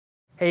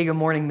Hey, good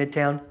morning,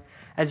 Midtown.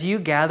 As you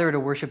gather to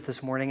worship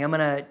this morning, I'm going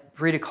to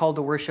read a call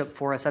to worship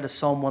for us out of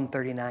Psalm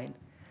 139.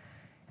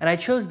 And I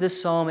chose this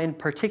psalm in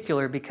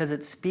particular because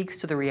it speaks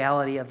to the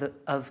reality of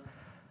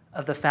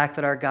the fact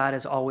that our God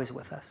is always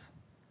with us.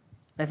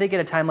 I think at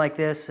a time like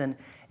this and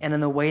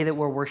in the way that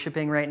we're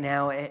worshiping right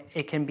now,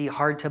 it can be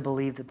hard to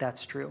believe that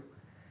that's true.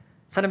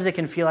 Sometimes it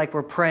can feel like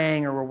we're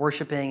praying or we're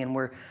worshiping and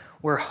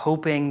we're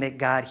hoping that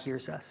God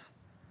hears us.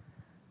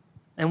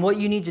 And what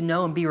you need to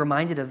know and be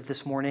reminded of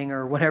this morning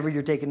or whatever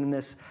you're taking in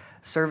this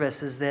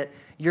service is that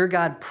your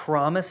God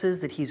promises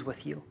that he's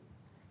with you.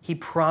 He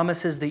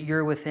promises that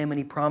you're with him, and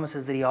he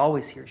promises that he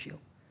always hears you.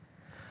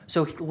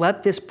 So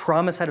let this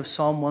promise out of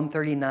Psalm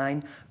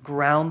 139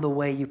 ground the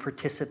way you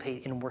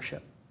participate in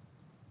worship.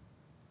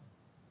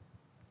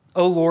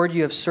 O Lord,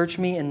 you have searched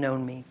me and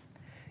known me.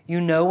 You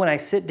know when I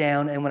sit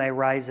down and when I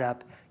rise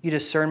up. You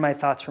discern my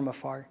thoughts from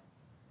afar.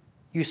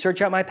 You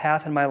search out my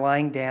path and my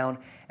lying down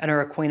and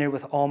are acquainted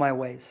with all my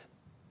ways.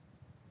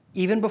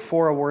 Even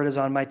before a word is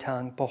on my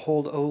tongue,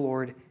 behold, O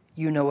Lord,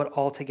 you know it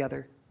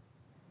altogether.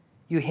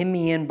 You hem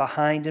me in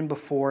behind and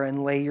before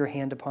and lay your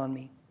hand upon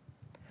me.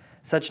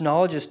 Such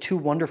knowledge is too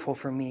wonderful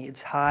for me.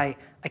 It's high,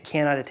 I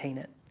cannot attain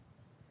it.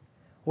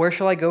 Where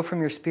shall I go from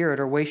your spirit,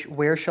 or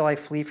where shall I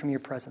flee from your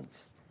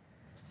presence?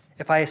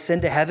 If I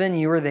ascend to heaven,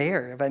 you are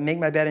there. If I make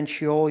my bed in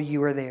Sheol,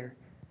 you are there.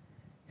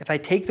 If I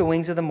take the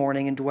wings of the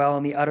morning and dwell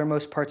in the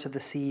uttermost parts of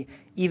the sea,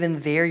 even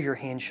there your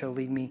hand shall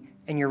lead me,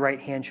 and your right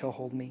hand shall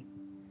hold me.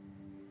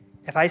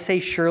 If I say,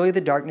 surely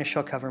the darkness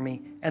shall cover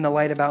me, and the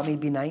light about me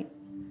be night,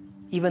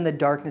 even the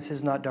darkness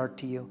is not dark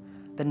to you.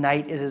 The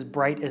night is as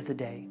bright as the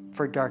day,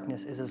 for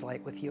darkness is as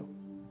light with you.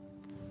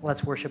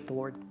 Let's worship the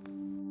Lord.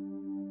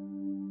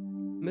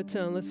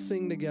 Midtown, let's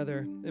sing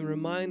together and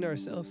remind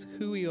ourselves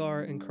who we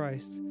are in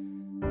Christ.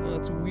 Well,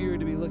 it's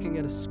weird to be looking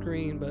at a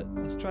screen, but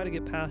let's try to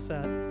get past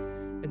that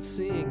and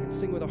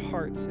sing with our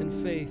hearts in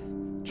faith,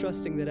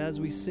 trusting that as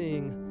we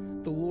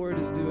sing, the Lord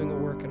is doing a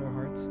work in our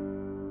hearts.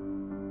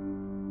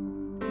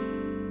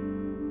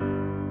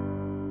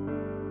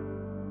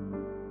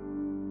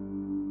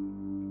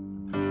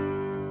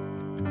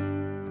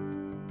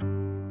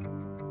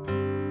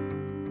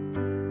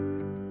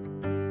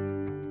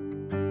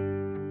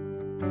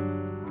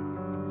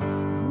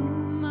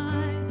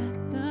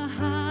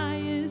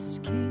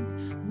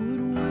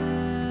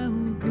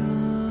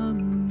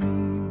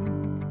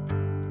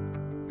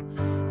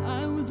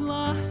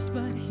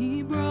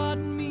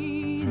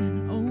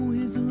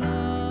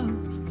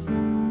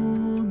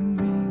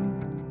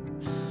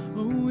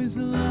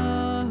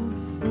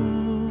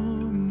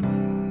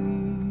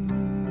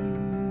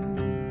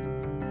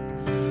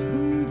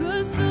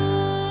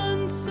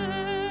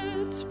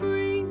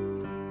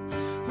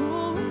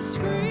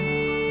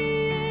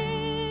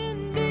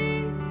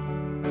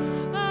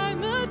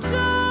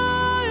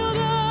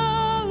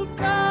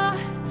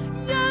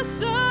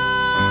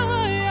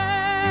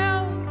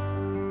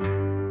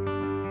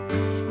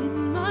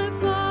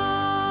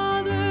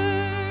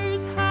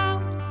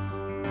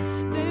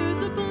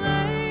 There's a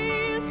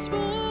place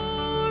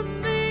for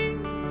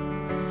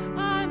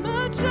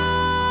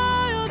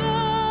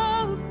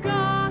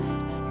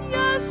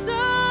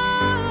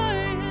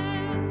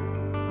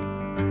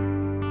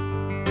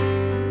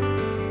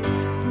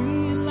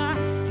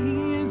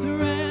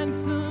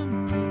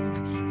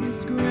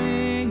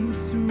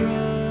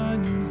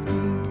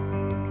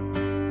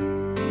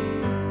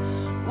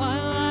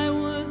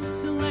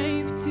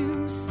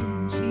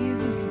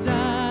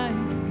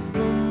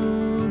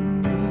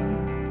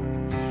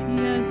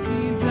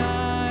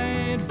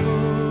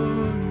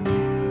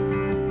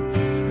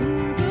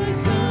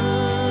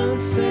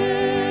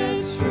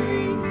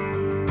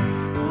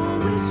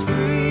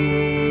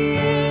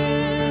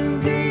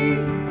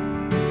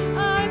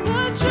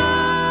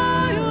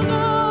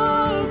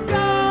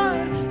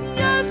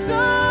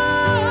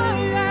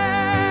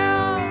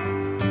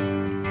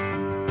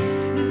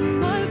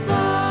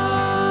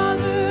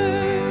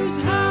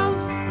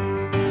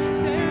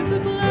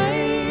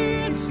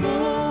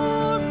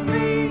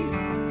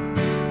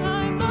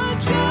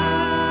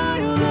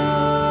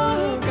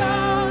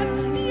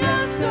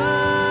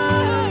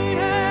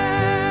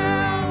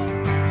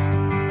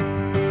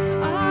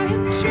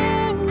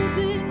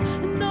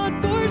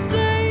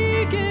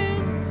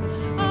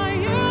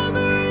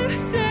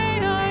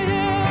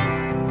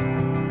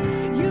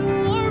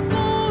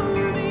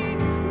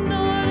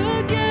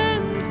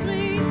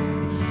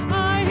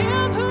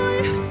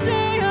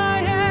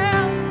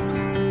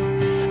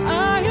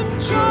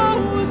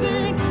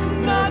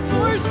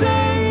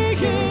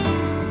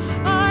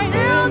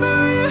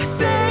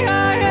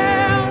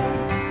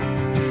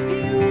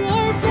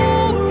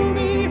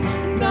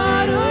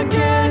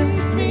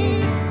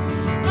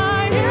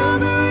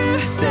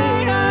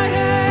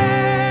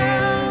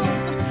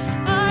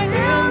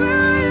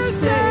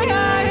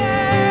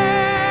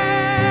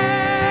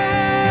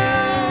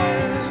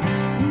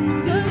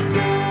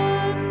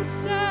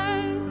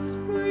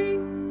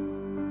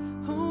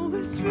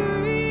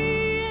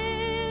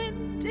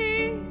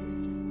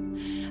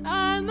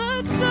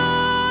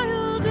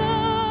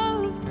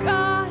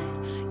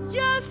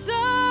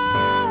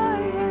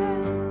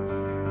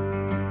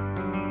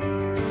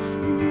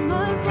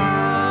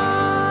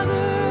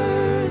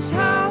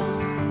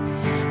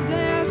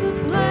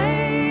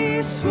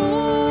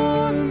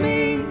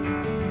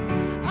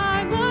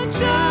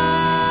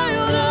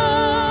child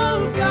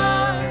of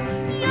God.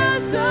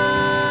 Yes,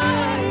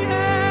 I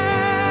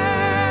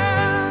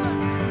am.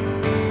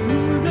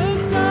 Who the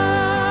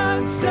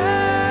Son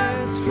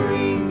sets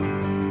free,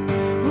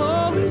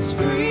 oh, is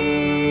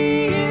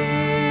free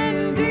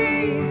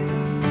indeed.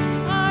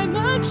 I'm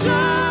a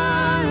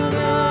child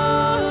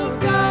of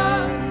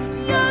God.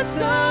 Yes,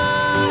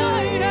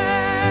 I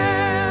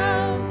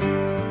am.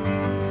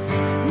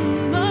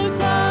 In my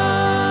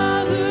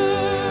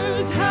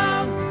Father's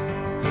house,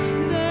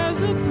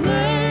 there's a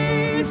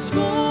place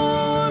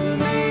for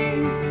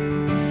me.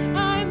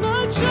 I'm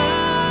a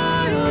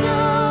child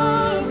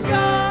of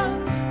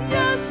God.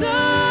 Yes, I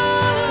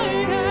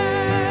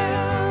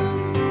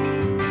am.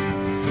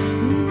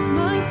 In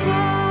my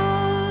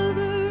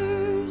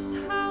Father's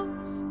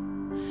house,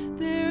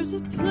 there's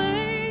a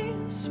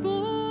place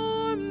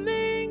for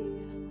me.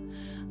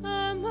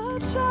 I'm a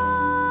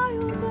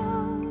child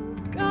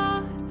of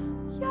God.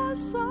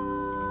 Yes, I am.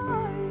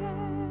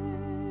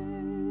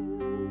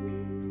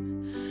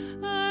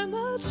 I'm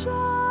a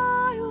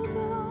child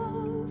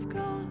of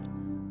God.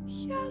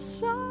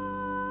 Yes,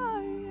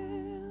 I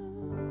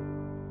am.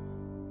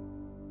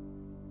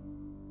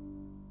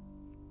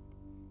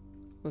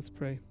 Let's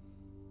pray.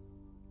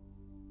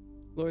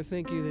 Lord,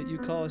 thank you that you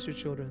call us your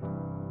children,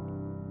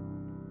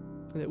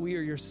 and that we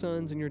are your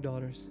sons and your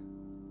daughters.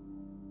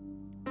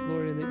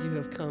 Lord, and that you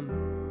have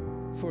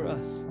come for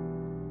us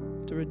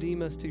to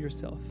redeem us to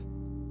yourself.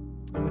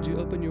 And would you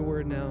open your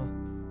word now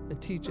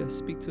and teach us,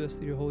 speak to us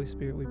through your Holy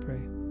Spirit, we pray.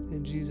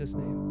 In Jesus'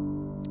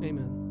 name,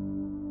 amen.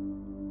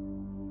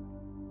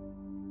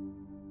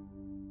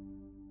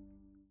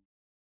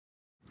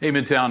 Hey,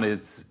 Midtown,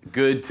 it's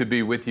good to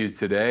be with you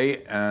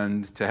today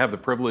and to have the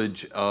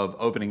privilege of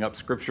opening up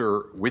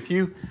Scripture with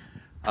you.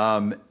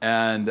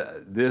 And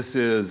this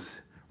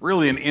is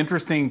really an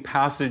interesting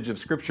passage of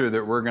Scripture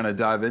that we're going to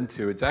dive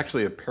into. It's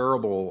actually a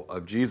parable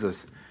of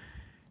Jesus.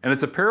 And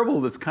it's a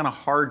parable that's kind of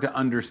hard to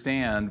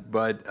understand,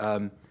 but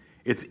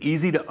it's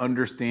easy to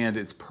understand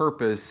its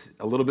purpose,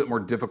 a little bit more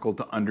difficult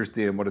to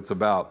understand what it's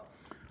about.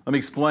 Let me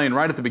explain.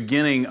 Right at the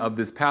beginning of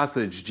this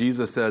passage,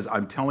 Jesus says,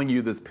 I'm telling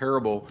you this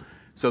parable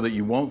so that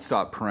you won't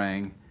stop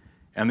praying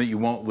and that you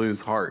won't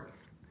lose heart.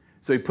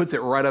 So he puts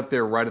it right up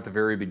there, right at the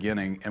very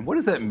beginning. And what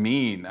does that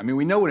mean? I mean,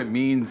 we know what it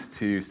means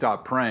to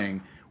stop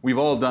praying. We've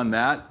all done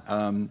that.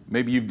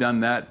 Maybe you've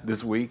done that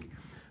this week.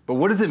 But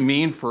what does it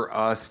mean for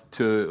us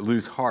to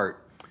lose heart?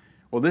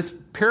 Well, this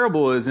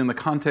parable is in the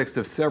context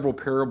of several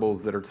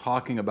parables that are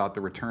talking about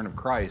the return of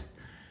Christ.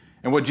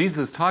 And what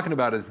Jesus is talking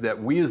about is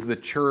that we as the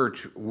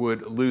church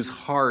would lose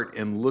heart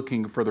in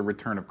looking for the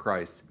return of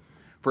Christ,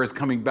 for his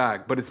coming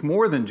back. But it's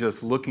more than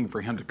just looking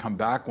for him to come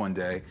back one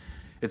day.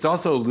 It's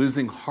also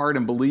losing heart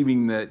and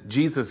believing that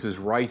Jesus is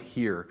right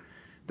here,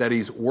 that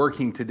he's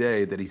working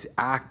today, that he's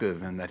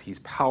active and that he's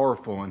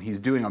powerful and he's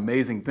doing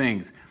amazing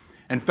things.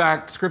 In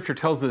fact, Scripture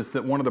tells us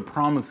that one of the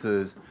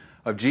promises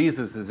of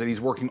Jesus is that he's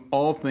working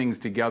all things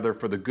together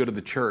for the good of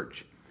the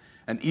church.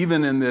 And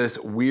even in this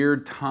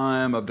weird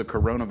time of the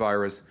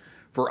coronavirus,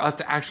 for us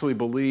to actually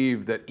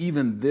believe that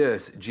even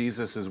this,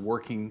 Jesus is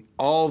working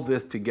all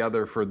this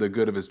together for the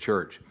good of his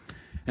church.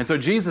 And so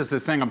Jesus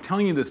is saying, I'm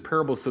telling you this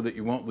parable so that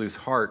you won't lose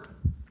heart.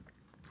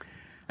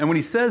 And when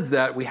he says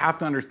that, we have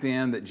to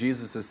understand that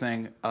Jesus is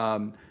saying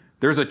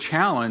there's a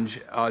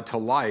challenge to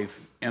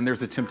life and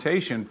there's a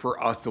temptation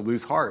for us to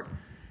lose heart.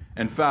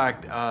 In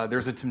fact,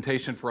 there's a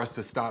temptation for us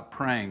to stop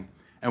praying,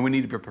 and we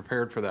need to be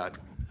prepared for that.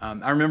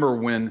 I remember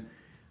when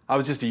I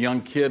was just a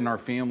young kid and our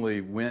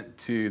family went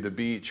to the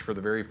beach for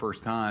the very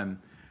first time.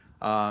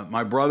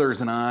 My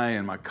brothers and I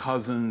and my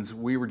cousins,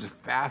 we were just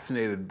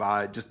fascinated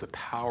by just the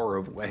power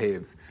of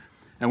waves.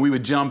 And we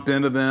would jump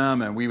into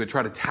them and we would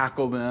try to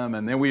tackle them.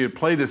 And then we would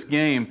play this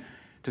game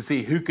to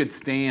see who could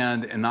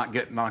stand and not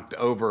get knocked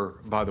over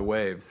by the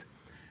waves.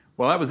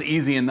 Well, that was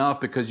easy enough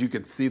because you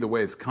could see the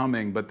waves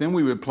coming. But then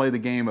we would play the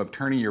game of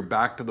turning your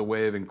back to the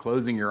wave and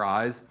closing your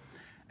eyes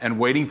and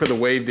waiting for the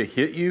wave to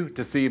hit you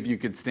to see if you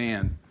could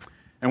stand.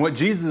 And what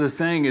Jesus is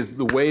saying is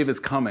the wave is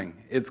coming.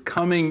 It's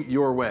coming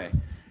your way.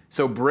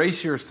 So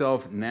brace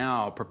yourself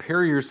now.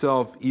 Prepare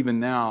yourself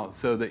even now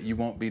so that you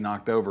won't be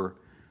knocked over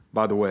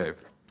by the wave.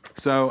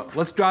 So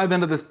let's dive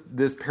into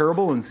this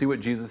parable and see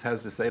what Jesus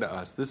has to say to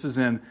us. This is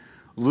in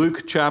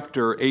Luke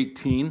chapter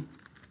 18,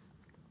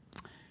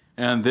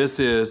 and this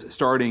is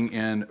starting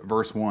in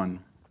verse 1.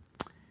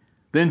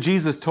 Then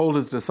Jesus told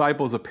his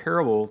disciples a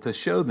parable to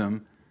show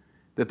them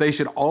that they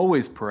should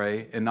always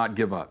pray and not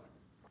give up.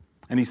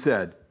 And he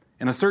said,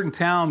 in a certain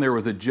town there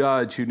was a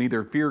judge who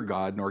neither feared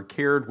God nor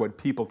cared what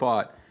people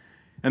thought.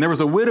 And there was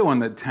a widow in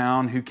that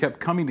town who kept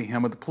coming to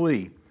him with a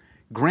plea,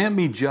 grant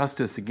me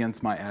justice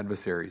against my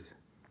adversaries.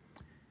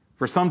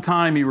 For some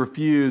time he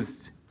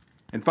refused,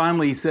 and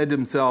finally he said to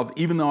himself,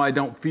 even though I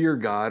don't fear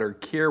God or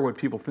care what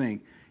people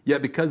think,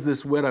 yet because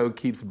this widow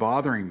keeps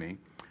bothering me,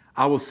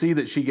 I will see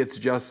that she gets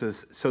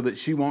justice so that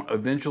she won't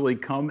eventually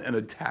come and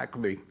attack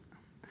me.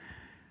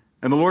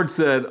 And the Lord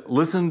said,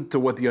 listen to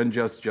what the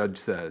unjust judge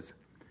says.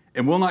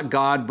 And will not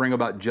God bring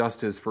about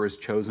justice for his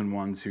chosen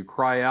ones who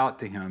cry out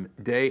to him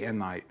day and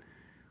night?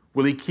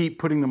 Will he keep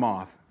putting them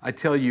off? I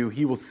tell you,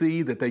 he will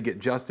see that they get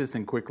justice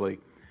and quickly.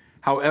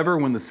 However,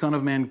 when the Son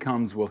of Man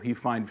comes, will he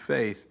find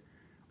faith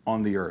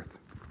on the earth?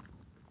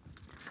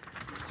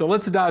 So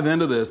let's dive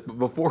into this. But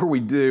before we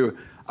do,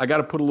 I got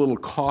to put a little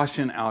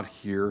caution out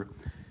here,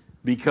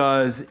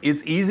 because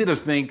it's easy to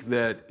think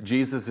that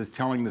Jesus is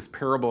telling this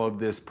parable of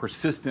this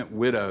persistent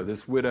widow,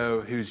 this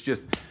widow who's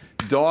just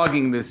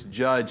dogging this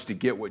judge to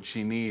get what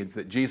she needs,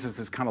 that Jesus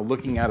is kind of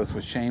looking at us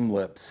with shame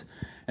lips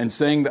and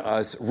saying to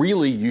us,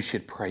 really, you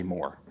should pray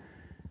more.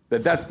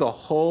 That's the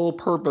whole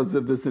purpose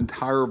of this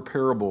entire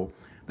parable,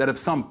 that if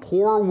some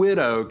poor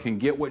widow can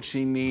get what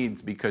she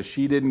needs because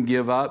she didn't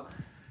give up,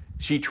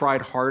 she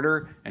tried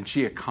harder and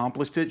she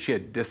accomplished it, she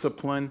had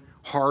discipline,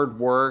 hard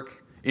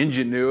work,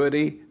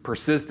 ingenuity,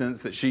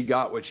 persistence, that she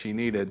got what she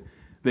needed,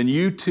 then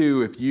you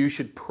too, if you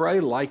should pray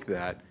like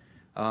that,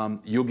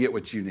 you'll get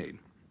what you need.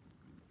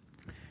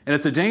 And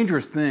it's a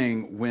dangerous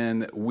thing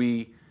when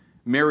we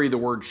marry the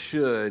word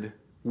should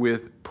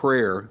with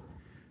prayer,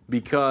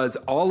 because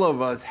all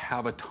of us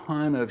have a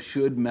ton of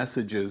should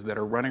messages that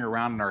are running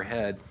around in our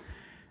head.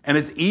 And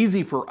it's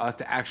easy for us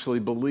to actually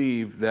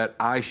believe that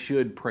I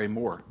should pray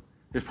more.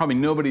 There's probably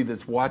nobody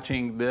that's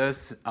watching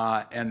this,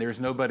 and there's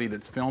nobody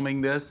that's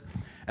filming this,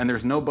 and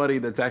there's nobody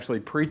that's actually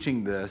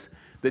preaching this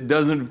that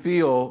doesn't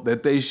feel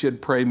that they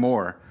should pray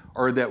more,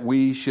 or that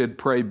we should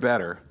pray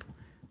better.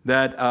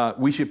 That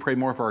we should pray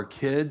more for our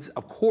kids.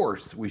 Of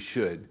course we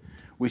should.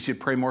 We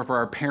should pray more for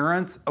our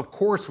parents. Of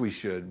course we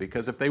should,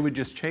 because if they would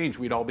just change,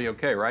 we'd all be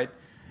okay, right?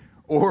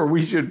 Or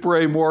we should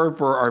pray more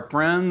for our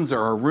friends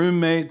or our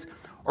roommates.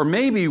 Or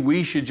maybe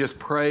we should just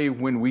pray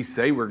when we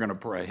say we're going to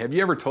pray. Have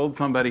you ever told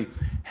somebody,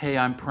 hey,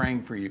 I'm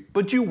praying for you,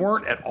 but you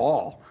weren't at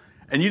all,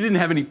 and you didn't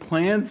have any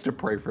plans to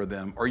pray for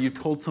them? Or you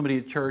told somebody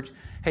at church,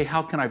 hey,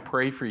 how can I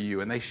pray for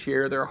you? And they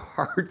share their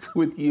hearts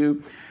with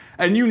you,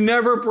 and you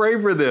never pray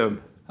for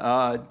them.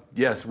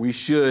 Yes, we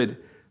should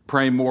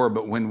pray more,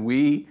 but when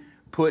we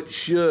put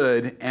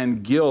should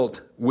and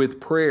guilt with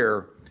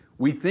prayer,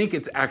 we think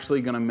it's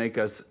actually going to make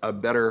us a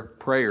better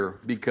prayer,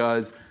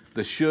 because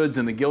the shoulds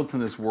and the guilts in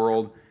this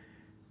world,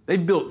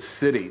 they've built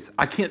cities.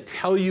 I can't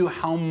tell you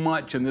how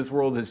much in this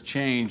world has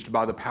changed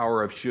by the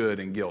power of should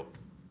and guilt.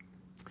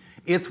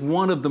 It's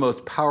one of the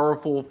most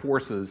powerful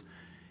forces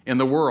in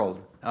the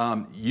world.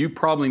 You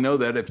probably know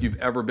that if you've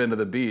ever been to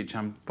the beach.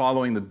 I'm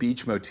following the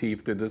beach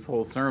motif through this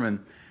whole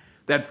sermon.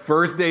 That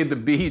first day at the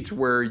beach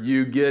where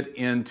you get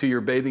into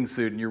your bathing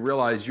suit and you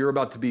realize you're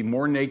about to be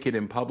more naked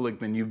in public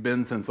than you've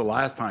been since the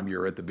last time you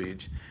were at the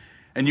beach.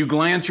 And you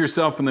glance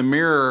yourself in the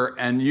mirror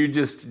and you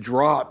just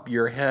drop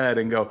your head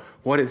and go,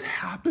 what has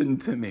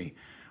happened to me?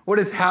 What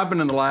has happened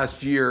in the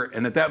last year?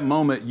 And at that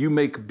moment, you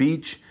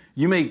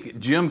make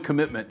gym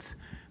commitments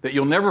that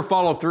you'll never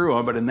follow through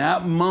on. But in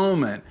that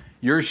moment,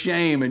 your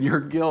shame and your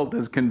guilt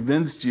has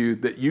convinced you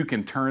that you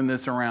can turn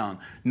this around.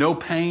 No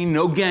pain,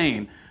 no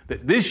gain.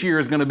 That this year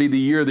is going to be the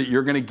year that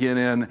you're going to get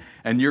in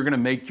and you're going to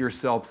make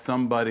yourself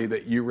somebody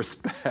that you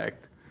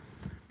respect.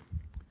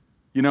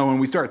 You know, when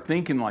we start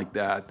thinking like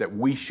that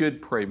we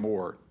should pray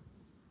more,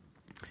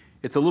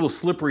 it's a little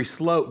slippery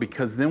slope,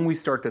 because then we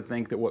start to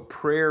think that what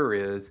prayer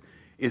is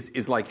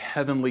like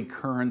heavenly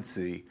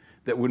currency,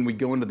 that when we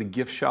go into the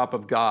gift shop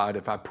of God,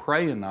 if I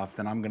pray enough,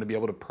 then I'm going to be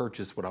able to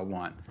purchase what I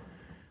want.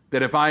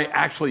 That if I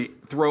actually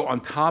throw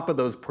on top of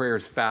those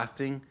prayers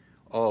fasting,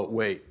 oh,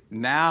 wait,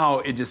 now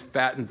it just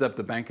fattens up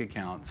the bank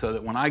account, so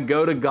that when I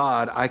go to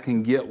God, I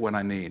can get what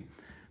I need.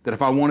 That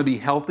if I want to be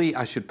healthy,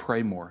 I should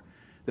pray more.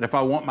 That if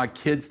I want my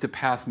kids to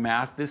pass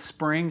math this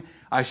spring,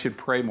 I should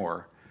pray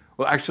more.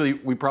 Well, actually,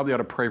 we probably ought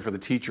to pray for the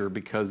teacher,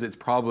 because it's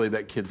probably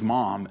that kid's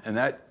mom, and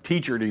that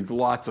teacher needs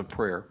lots of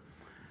prayer.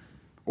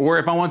 Or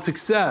if I want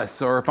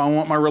success, or if I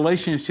want my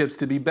relationships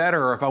to be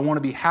better, or if I want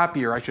to be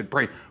happier, I should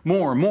pray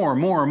more,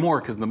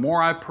 because the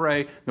more I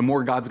pray, the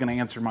more God's going to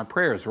answer my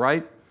prayers,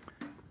 right?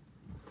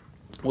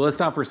 Well, let's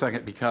stop for a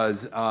second,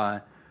 because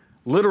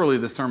literally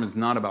this sermon is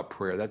not about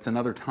prayer. That's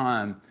another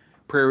time.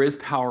 Prayer is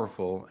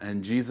powerful,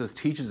 and Jesus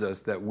teaches us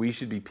that we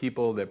should be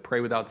people that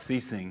pray without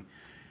ceasing,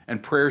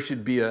 and prayer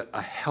should be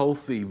a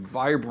healthy,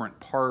 vibrant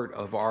part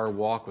of our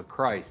walk with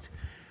Christ.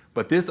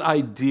 But this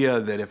idea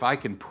that if I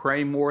can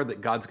pray more, that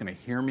God's going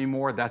to hear me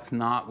more, that's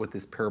not what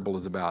this parable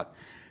is about.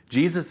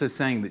 Jesus is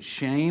saying that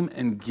shame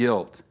and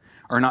guilt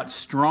are not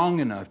strong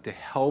enough to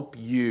help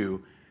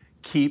you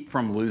keep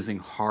from losing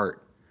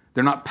heart.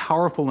 They're not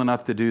powerful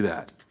enough to do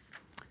that.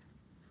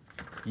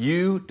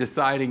 You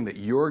deciding that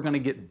you're going to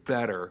get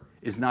better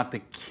is not the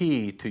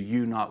key to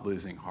you not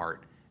losing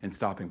heart and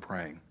stopping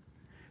praying.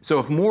 So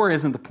if more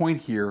isn't the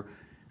point here,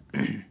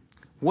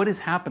 what is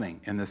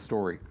happening in this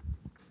story?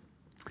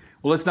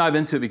 Well, let's dive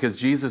into it, because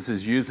Jesus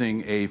is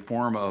using a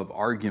form of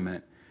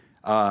argument,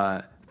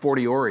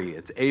 fortiori.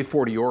 It's a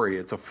fortiori.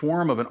 It's a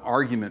form of an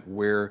argument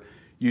where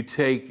you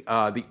take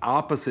the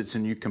opposites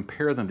and you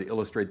compare them to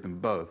illustrate them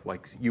both.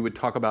 Like you would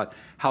talk about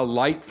how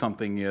light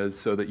something is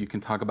so that you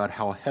can talk about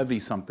how heavy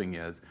something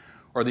is.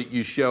 Or that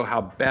you show how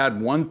bad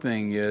one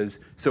thing is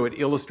so it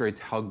illustrates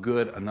how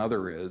good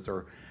another is.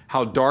 Or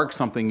how dark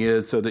something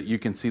is so that you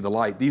can see the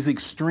light. These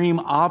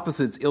extreme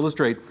opposites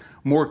illustrate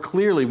more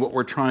clearly what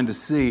we're trying to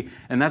see,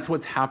 and that's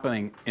what's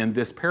happening in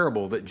this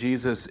parable, that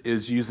Jesus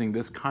is using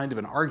this kind of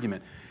an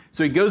argument.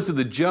 So he goes to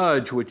the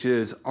judge, which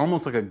is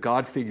almost like a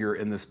God figure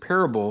in this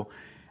parable,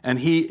 and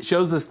he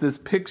shows us this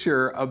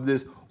picture of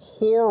this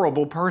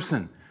horrible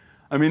person.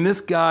 I mean,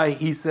 this guy,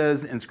 he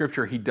says in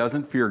Scripture, he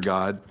doesn't fear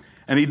God,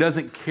 and he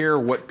doesn't care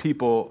what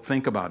people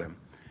think about him.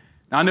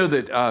 Now, I know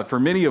that for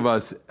many of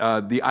us,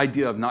 the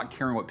idea of not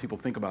caring what people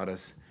think about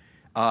us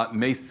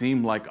may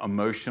seem like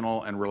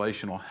emotional and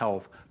relational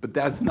health, but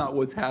that's not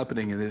what's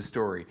happening in this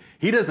story.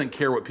 He doesn't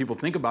care what people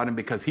think about him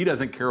because he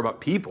doesn't care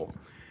about people.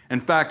 In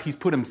fact, he's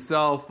put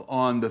himself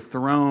on the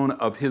throne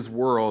of his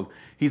world.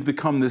 He's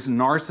become this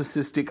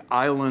narcissistic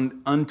island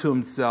unto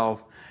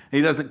himself.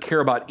 He doesn't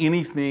care about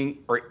anything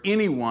or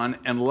anyone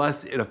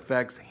unless it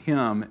affects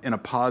him in a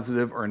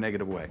positive or a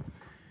negative way.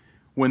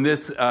 When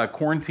this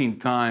quarantine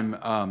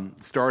time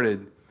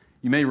started,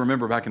 you may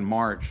remember back in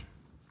March,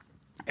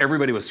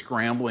 everybody was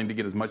scrambling to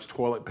get as much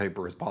toilet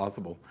paper as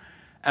possible.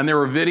 And there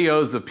were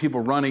videos of people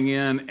running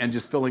in and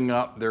just filling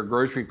up their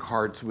grocery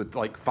carts with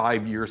like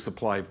 5-year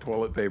supply of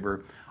toilet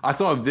paper. I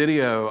saw a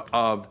video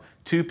of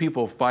 2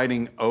 people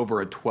fighting over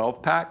a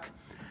 12-pack.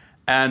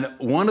 And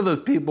one of those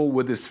people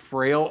with this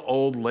frail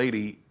old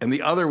lady, and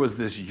the other was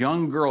this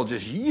young girl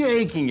just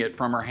yanking it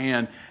from her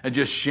hand and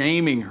just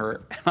shaming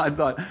her. And I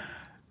thought,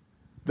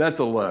 that's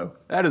a low.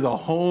 That is a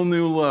whole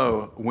new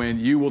low when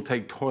you will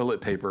take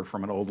toilet paper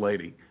from an old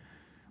lady.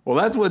 Well,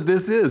 that's what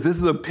this is. This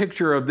is a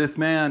picture of this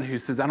man who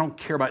says, I don't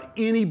care about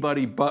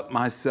anybody but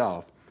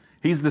myself.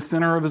 He's the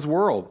center of his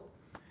world.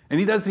 And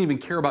he doesn't even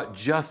care about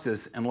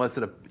justice unless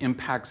it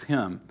impacts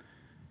him.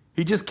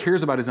 He just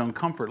cares about his own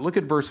comfort. Look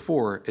at verse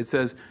 4. It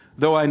says,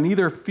 though I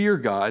neither fear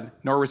God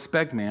nor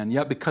respect man,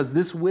 yet because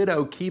this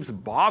widow keeps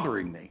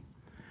bothering me,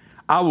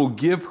 I will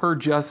give her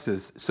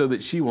justice so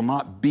that she will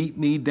not beat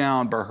me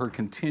down by her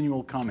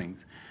continual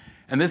comings.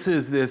 And this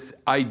is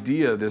this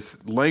idea,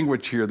 this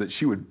language here that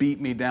she would beat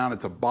me down.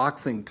 It's a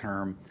boxing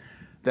term,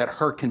 that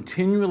her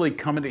continually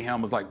coming to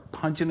him was like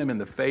punching him in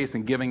the face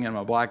and giving him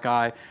a black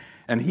eye.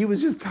 And he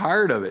was just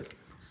tired of it.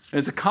 And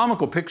it's a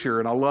comical picture,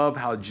 and I love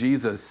how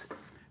Jesus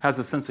has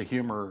a sense of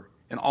humor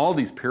in all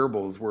these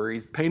parables where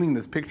he's painting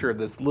this picture of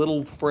this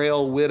little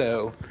frail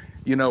widow,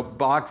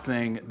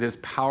 boxing this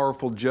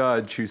powerful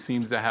judge who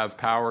seems to have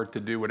power to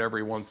do whatever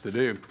he wants to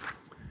do.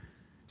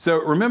 So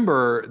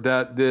remember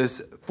that this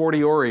a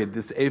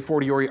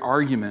fortiori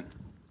argument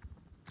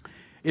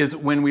is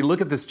when we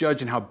look at this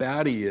judge and how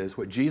bad he is,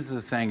 what Jesus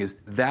is saying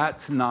is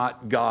that's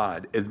not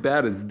God. As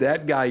bad as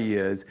that guy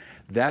is,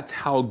 that's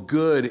how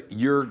good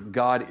your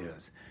God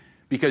is.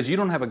 Because you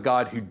don't have a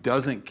God who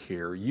doesn't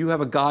care. You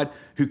have a God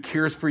who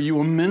cares for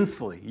you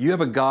immensely. You have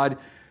a God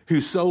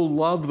who so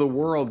loved the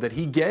world that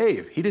he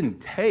gave. He didn't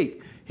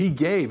take, he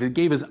gave. He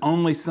gave his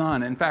only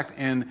son. In fact,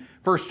 in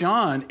 1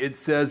 John, it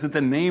says that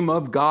the name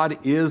of God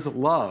is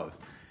love.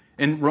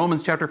 In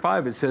Romans chapter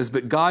 5, it says,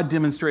 but God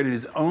demonstrated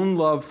his own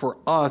love for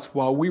us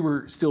while we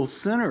were still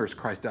sinners,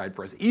 Christ died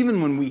for us.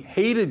 Even when we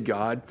hated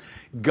God,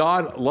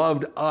 God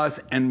loved us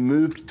and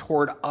moved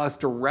toward us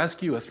to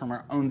rescue us from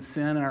our own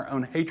sin and our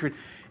own hatred,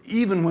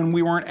 even when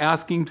we weren't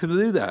asking to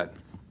do that.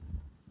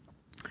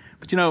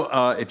 But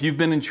if you've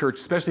been in church,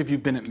 especially if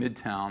you've been at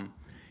Midtown,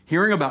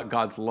 hearing about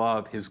God's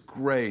love, his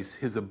grace,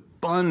 his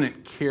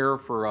abundant care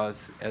for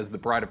us as the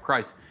bride of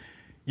Christ,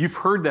 you've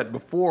heard that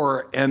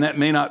before, and that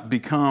may not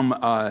become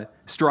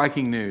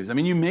striking news. I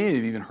mean, you may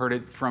have even heard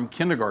it from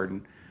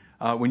kindergarten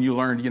when you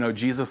learned,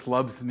 Jesus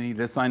loves me,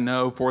 this I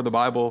know, for the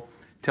Bible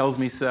tells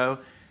me so.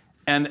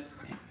 And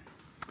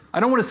I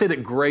don't want to say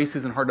that grace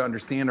isn't hard to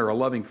understand or a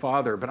loving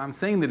father, but I'm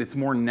saying that it's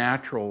more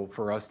natural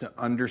for us to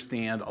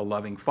understand a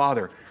loving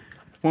father.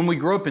 When we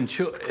grow up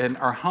in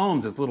our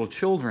homes as little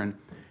children,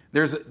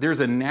 there's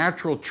a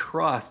natural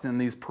trust in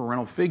these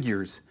parental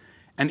figures.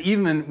 And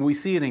even we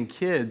see it in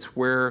kids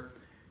where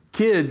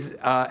kids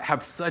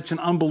have such an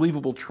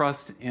unbelievable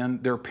trust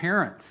in their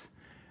parents.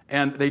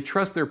 And they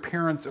trust their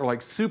parents are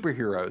like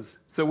superheroes.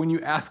 So when you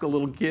ask a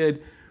little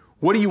kid,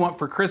 what do you want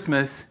for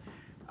Christmas?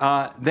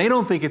 They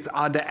don't think it's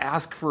odd to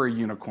ask for a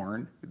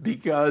unicorn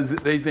because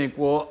they think,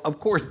 well, of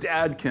course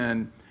Dad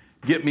can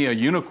get me a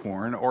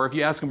unicorn. Or if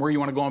you ask them where you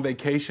want to go on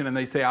vacation and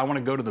they say, I want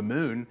to go to the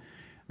moon,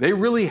 they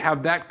really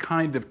have that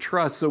kind of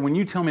trust. So when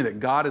you tell me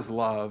that God is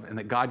love and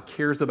that God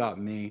cares about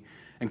me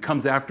and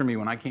comes after me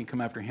when I can't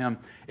come after him,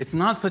 it's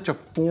not such a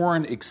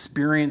foreign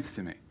experience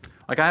to me.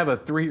 Like I have a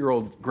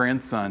 3-year-old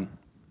grandson,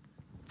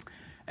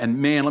 and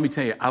man, let me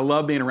tell you, I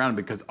love being around him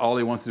because all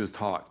he wants to do is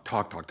talk.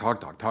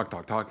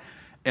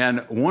 And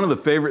one of the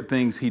favorite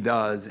things he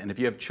does, and if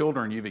you have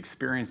children, you've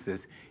experienced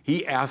this,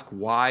 he asks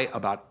why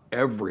about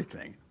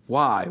everything.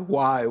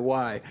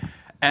 Why?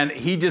 And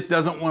he just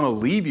doesn't want to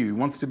leave you. He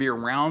wants to be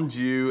around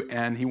you,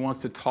 and he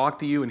wants to talk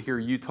to you and hear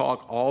you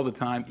talk all the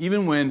time.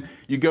 Even when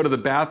you go to the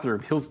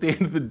bathroom, he'll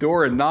stand at the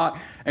door and knock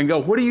and go,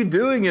 what are you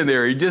doing in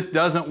there? He just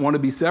doesn't want to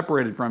be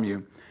separated from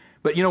you.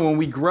 But when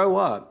we grow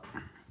up,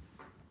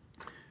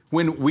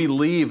 when we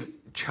leave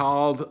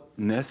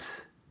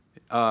childness,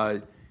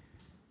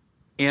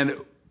 And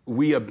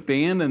we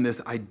abandon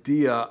this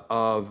idea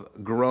of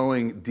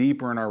growing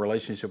deeper in our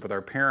relationship with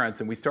our parents,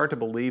 and we start to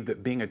believe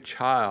that being a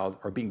child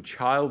or being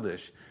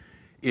childish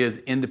is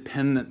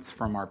independence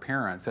from our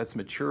parents. That's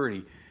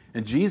maturity.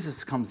 And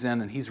Jesus comes in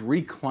and he's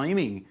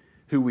reclaiming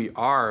who we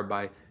are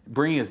by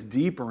bringing us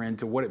deeper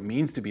into what it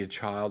means to be a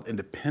child and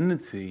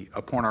dependency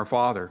upon our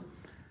Father.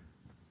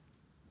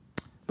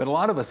 But a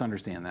lot of us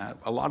understand that.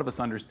 A lot of us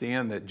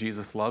understand that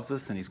Jesus loves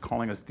us and he's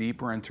calling us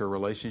deeper into a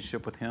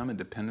relationship with him and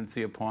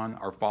dependency upon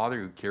our Father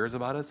who cares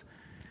about us.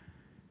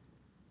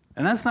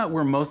 And that's not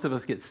where most of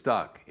us get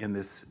stuck in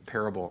this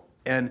parable.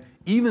 And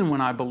even when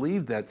I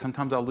believe that,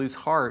 sometimes I'll lose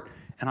heart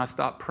and I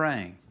stop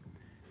praying.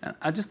 And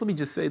let me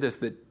just say this,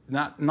 that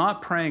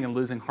not praying and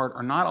losing heart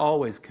are not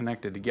always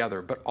connected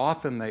together, but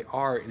often they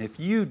are. And if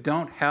you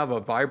don't have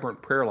a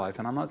vibrant prayer life,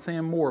 and I'm not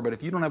saying more, but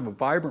if you don't have a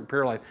vibrant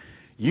prayer life,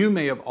 you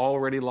may have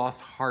already lost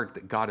heart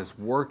that God is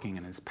working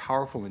and is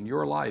powerful in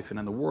your life and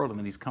in the world, and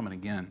that he's coming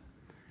again.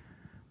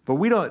 But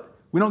we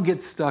don't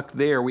get stuck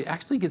there. We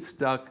actually get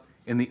stuck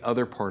in the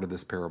other part of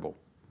this parable.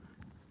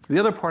 The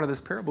other part of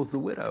this parable is the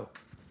widow.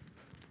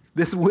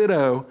 This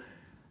widow,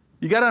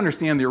 you got to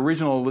understand, the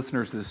original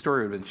listeners to the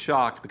story would have been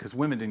shocked because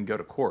women didn't go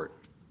to court.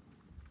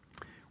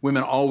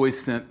 Women always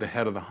sent the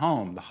head of the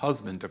home, the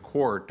husband, to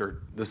court,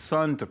 or the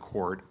son to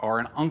court, or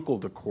an uncle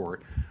to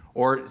court,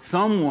 or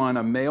someone,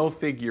 a male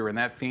figure in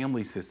that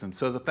family system.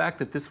 So the fact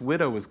that this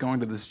widow was going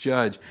to this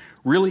judge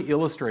really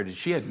illustrated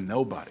she had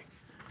nobody.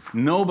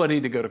 Nobody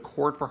to go to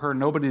court for her,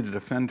 nobody to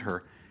defend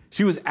her.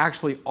 She was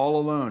actually all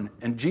alone.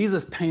 And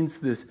Jesus paints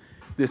this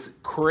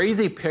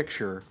crazy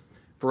picture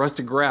for us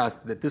to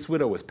grasp that this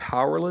widow was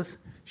powerless,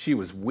 she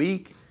was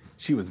weak,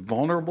 she was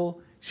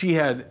vulnerable, she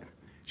had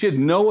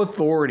no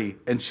authority,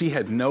 and she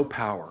had no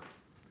power.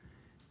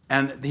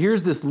 And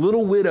here's this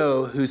little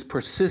widow who's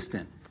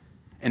persistent.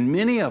 And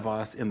many of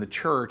us in the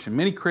church and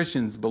many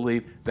Christians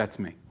believe, that's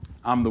me.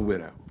 I'm the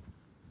widow.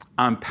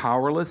 I'm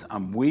powerless,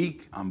 I'm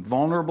weak, I'm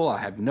vulnerable, I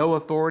have no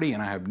authority,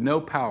 and I have no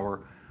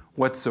power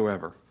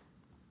whatsoever.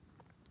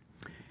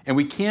 And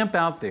we camp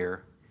out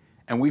there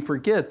and we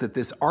forget that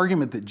this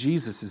argument that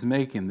Jesus is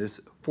making, this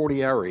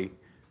fortiori,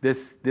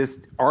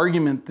 this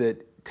argument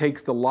that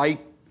takes the light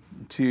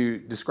to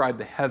describe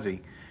the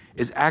heavy,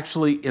 is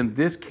actually in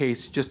this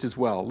case just as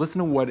well. Listen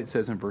to what it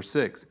says in verse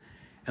 6.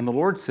 And the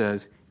Lord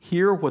says,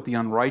 hear what the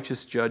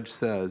unrighteous judge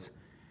says,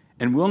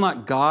 and will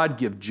not God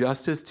give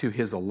justice to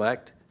his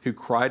elect who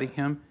cry to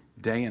him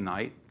day and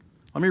night?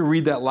 Let me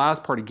read that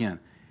last part again.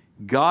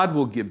 God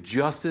will give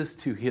justice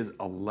to his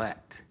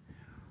elect.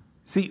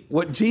 See,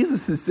 what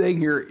Jesus is saying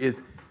here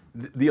is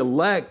the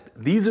elect,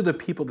 these are the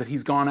people that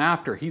he's gone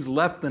after. He's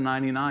left the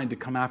 99 to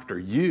come after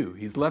you.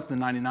 He's left the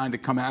 99 to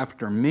come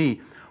after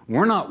me.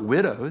 We're not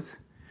widows.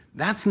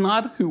 That's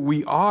not who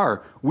we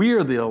are. We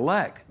are the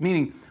elect,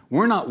 meaning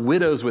we're not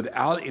widows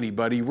without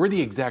anybody. We're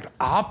the exact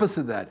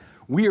opposite of that.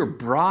 We are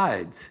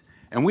brides,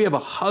 and we have a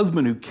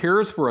husband who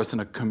cares for us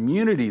and a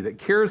community that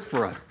cares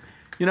for us.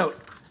 You know,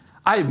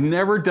 I have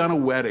never done a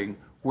wedding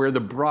where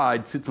the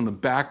bride sits on the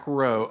back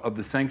row of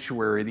the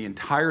sanctuary the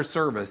entire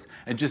service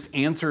and just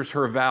answers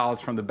her vows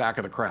from the back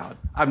of the crowd.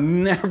 I've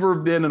never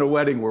been in a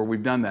wedding where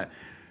we've done that.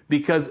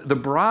 Because the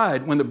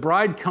bride, when the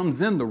bride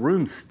comes in, the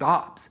room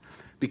stops.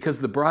 Because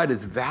the bride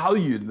is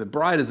valued, the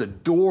bride is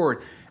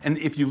adored. And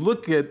if you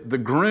look at the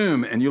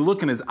groom and you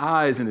look in his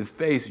eyes and his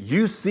face,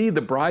 you see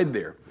the bride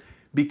there.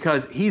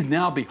 Because he's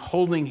now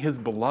beholding his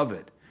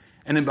beloved.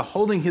 And in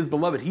beholding his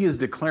beloved, he is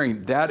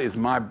declaring, that is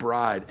my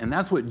bride. And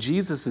that's what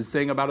Jesus is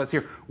saying about us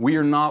here. We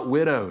are not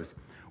widows.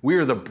 We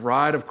are the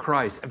bride of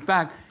Christ. In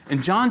fact,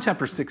 in John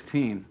chapter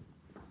 16,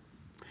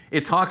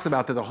 it talks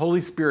about that the Holy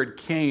Spirit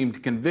came to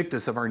convict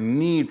us of our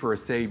need for a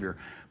Savior.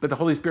 But the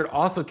Holy Spirit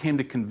also came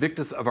to convict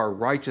us of our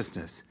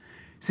righteousness.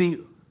 See,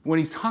 what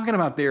he's talking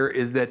about there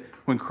is that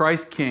when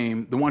Christ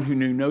came, the one who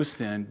knew no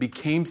sin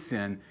became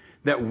sin,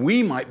 that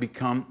we might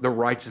become the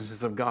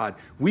righteousness of God.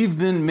 We've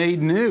been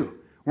made new.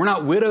 We're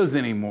not widows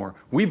anymore.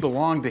 We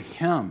belong to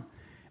him.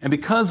 And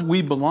because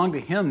we belong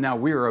to him, now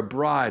we are a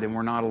bride and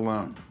we're not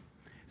alone.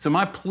 So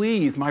my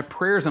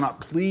prayers are not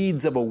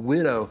pleads of a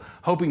widow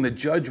hoping the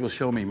judge will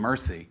show me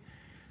mercy.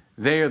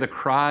 They are the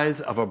cries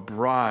of a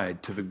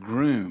bride to the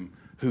groom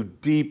who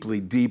deeply,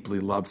 deeply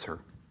loves her.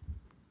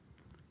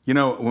 You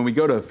know, when we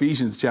go to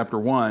Ephesians chapter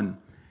 1,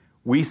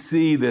 we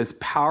see this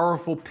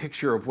powerful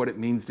picture of what it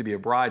means to be a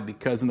bride,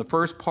 because in the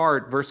first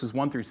part, verses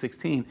 1 through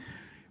 16,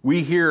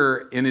 we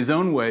hear in his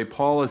own way,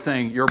 Paul is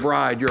saying, you're a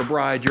bride, you're a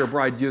bride, you're a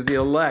bride, you're the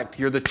elect,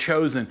 you're the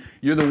chosen,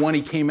 you're the one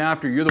he came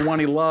after, you're the one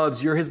he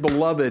loves, you're his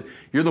beloved,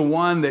 you're the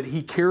one that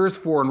he cares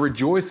for and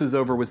rejoices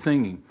over with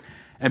singing.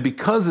 And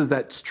because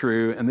that's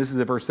true, and this is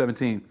at verse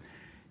 17,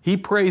 he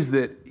prays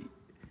that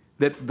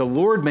the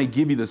Lord may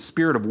give you the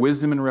spirit of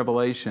wisdom and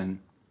revelation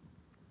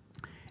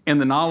and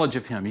the knowledge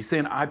of him. He's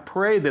saying, I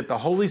pray that the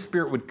Holy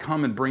Spirit would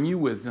come and bring you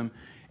wisdom,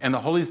 and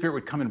the Holy Spirit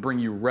would come and bring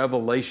you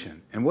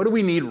revelation. And what do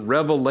we need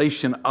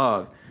revelation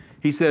of?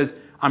 He says,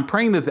 I'm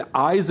praying that the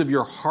eyes of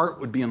your heart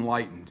would be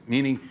enlightened,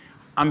 meaning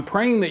I'm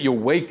praying that you'll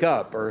wake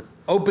up or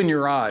open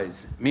your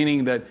eyes,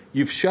 meaning that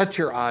you've shut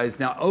your eyes,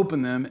 now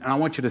open them, and I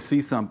want you to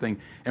see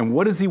something. And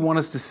what does he want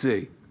us to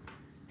see?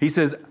 He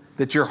says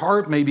that your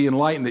heart may be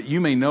enlightened, that you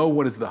may know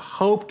what is the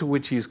hope to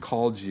which he has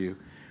called you,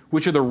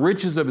 which are the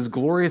riches of his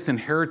glorious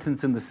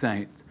inheritance in the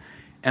saints,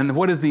 and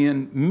what is the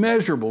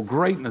immeasurable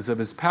greatness of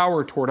his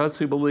power toward us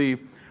who believe,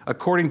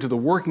 according to the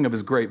working of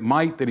his great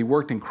might that he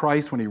worked in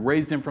Christ when he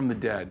raised him from the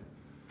dead.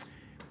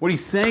 What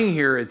he's saying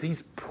here is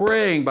he's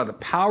praying by the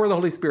power of the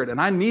Holy Spirit,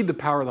 and I need the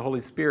power of the Holy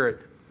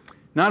Spirit,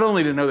 not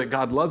only to know that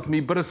God loves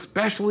me, but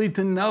especially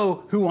to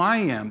know who I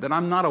am, that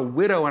I'm not a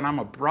widow and I'm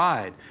a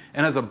bride.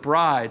 And as a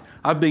bride,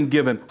 I've been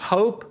given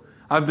hope,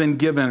 I've been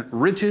given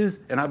riches,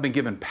 and I've been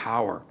given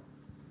power.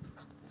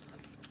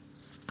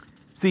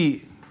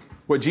 See,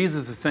 what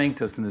Jesus is saying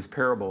to us in this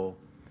parable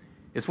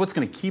is what's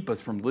going to keep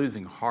us from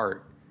losing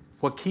heart.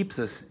 What keeps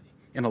us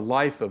in a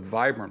life of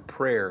vibrant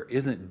prayer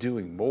isn't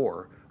doing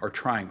more or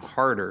trying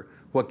harder.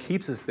 What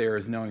keeps us there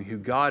is knowing who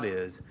God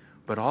is,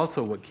 but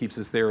also what keeps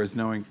us there is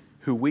knowing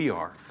who we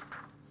are.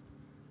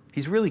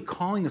 He's really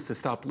calling us to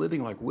stop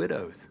living like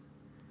widows.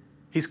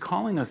 He's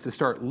calling us to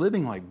start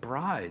living like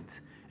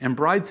brides, and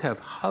brides have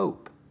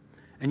hope.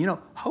 And you know,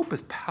 hope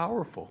is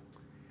powerful.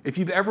 If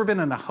you've ever been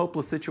in a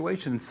hopeless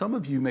situation, and some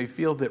of you may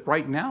feel that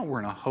right now we're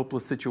in a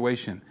hopeless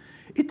situation,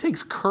 it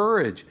takes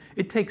courage,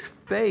 it takes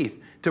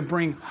faith to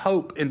bring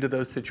hope into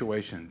those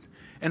situations.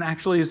 And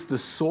actually it's the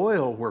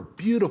soil where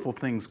beautiful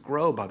things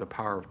grow by the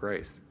power of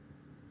grace.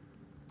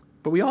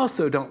 But we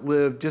also don't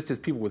live just as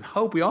people with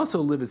hope, we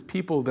also live as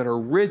people that are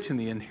rich in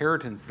the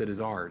inheritance that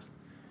is ours.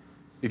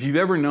 If you've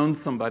ever known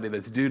somebody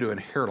that's due to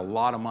inherit a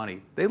lot of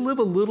money, they live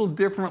a little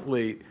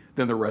differently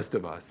than the rest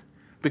of us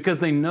because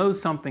they know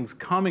something's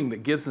coming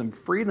that gives them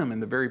freedom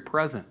in the very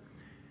present.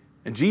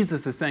 And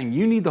Jesus is saying,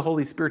 you need the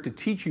Holy Spirit to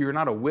teach you you're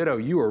not a widow,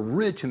 you are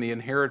rich in the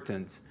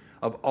inheritance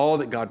of all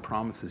that God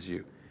promises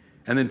you.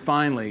 And then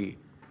finally,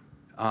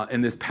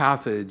 in this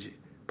passage,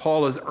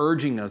 Paul is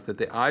urging us that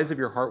the eyes of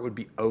your heart would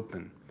be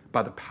open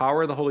by the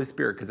power of the Holy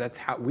Spirit, because that's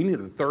how we need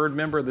a third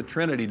member of the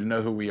Trinity to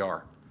know who we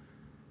are,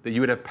 that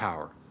you would have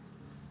power.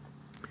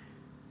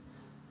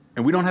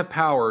 And we don't have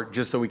power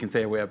just so we can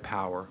say we have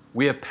power.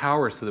 We have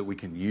power so that we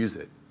can use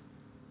it,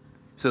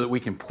 so that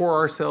we can pour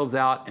ourselves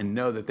out and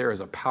know that there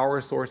is a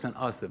power source in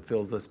us that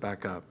fills us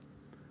back up.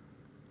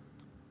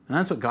 And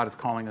that's what God is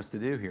calling us to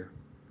do here,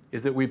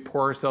 is that we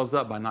pour ourselves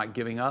up by not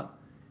giving up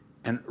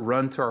and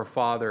run to our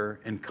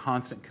Father in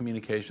constant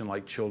communication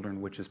like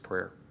children, which is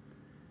prayer.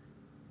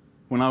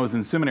 When I was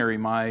in seminary,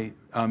 my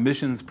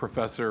missions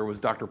professor was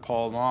Dr.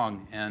 Paul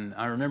Long, and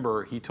I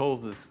remember he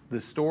told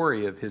this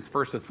story of his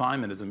first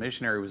assignment as a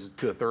missionary was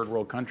to a third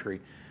world country.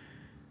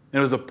 And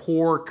it was a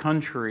poor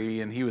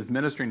country, and he was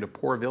ministering to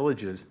poor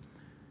villages.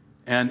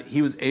 And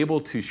he was able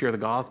to share the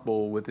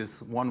gospel with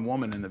this one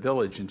woman in the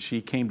village, and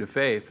she came to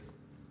faith.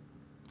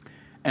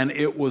 And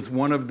it was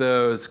one of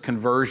those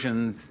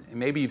conversions,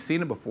 maybe you've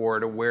seen it before,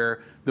 to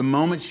where the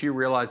moment she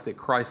realized that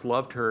Christ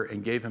loved her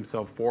and gave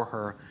himself for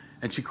her,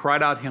 and she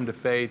cried out to him to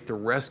faith to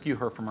rescue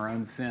her from her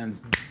own sins,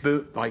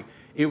 like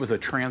it was a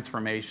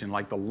transformation.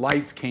 Like the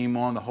lights came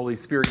on, the Holy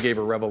Spirit gave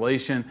her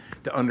revelation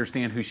to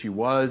understand who she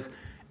was.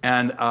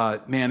 And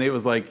man, it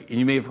was like, and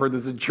you may have heard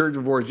this in church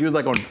before, she was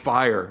like on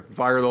fire of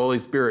the Holy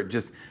Spirit,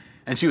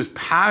 and she was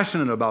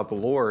passionate about the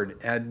Lord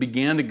and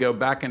began to go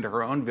back into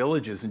her own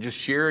villages and just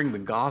sharing the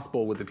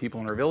gospel with the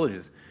people in her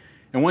villages.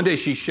 And one day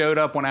she showed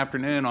up one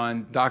afternoon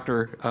on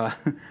Dr.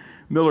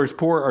 Miller's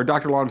porch, or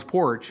Dr. Long's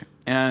porch,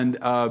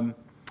 and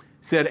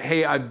said,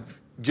 hey, I've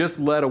just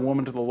led a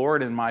woman to the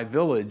Lord in my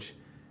village,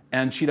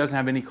 and she doesn't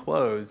have any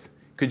clothes.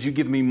 Could you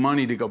give me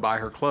money to go buy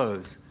her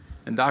clothes?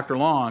 And Dr.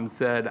 Long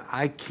said,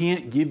 I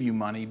can't give you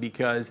money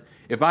because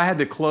if I had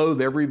to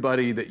clothe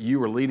everybody that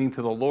you were leading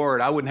to the Lord,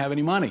 I wouldn't have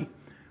any money.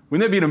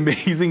 Wouldn't that be an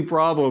amazing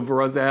problem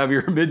for us to have here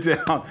in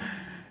Midtown?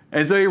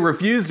 And so he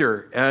refused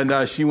her,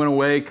 and she went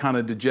away kind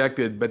of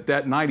dejected. But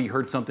that night he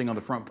heard something on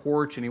the front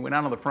porch, and he went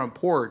out on the front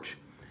porch.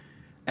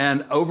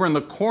 And over in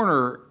the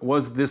corner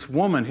was this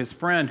woman, his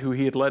friend, who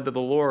he had led to the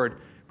Lord,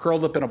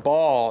 curled up in a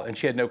ball, and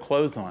she had no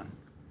clothes on.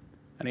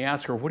 And he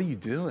asked her, what are you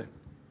doing?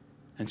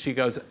 And she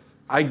goes,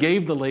 I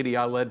gave the lady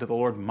I led to the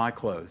Lord my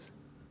clothes.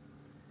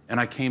 And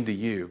I came to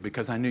you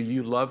because I knew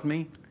you loved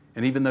me.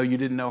 And even though you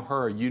didn't know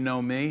her, you know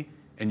me,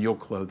 and you'll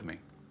clothe me.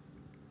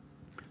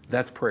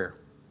 That's prayer.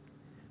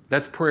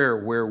 That's prayer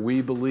where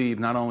we believe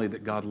not only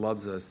that God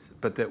loves us,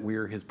 but that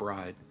we're his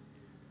bride.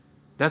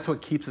 That's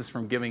what keeps us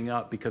from giving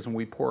up, because when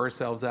we pour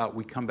ourselves out,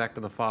 we come back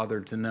to the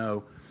Father to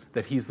know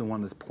that he's the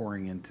one that's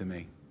pouring into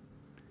me.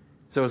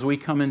 So as we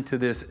come into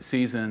this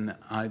season,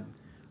 I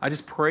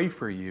just pray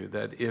for you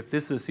that if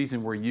this is a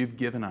season where you've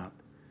given up,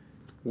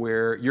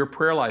 where your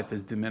prayer life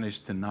is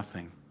diminished to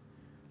nothing,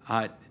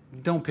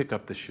 don't pick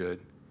up the should.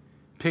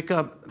 Pick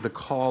up the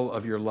call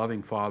of your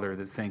loving Father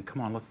that's saying,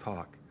 come on, let's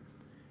talk.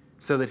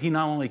 So that he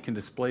not only can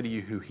display to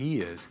you who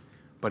he is,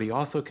 but he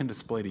also can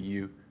display to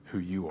you who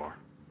you are.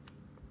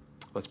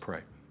 Let's pray.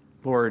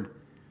 Lord,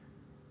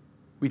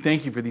 we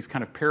thank you for these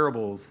kind of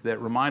parables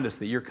that remind us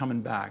that you're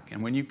coming back.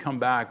 And when you come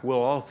back,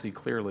 we'll all see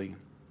clearly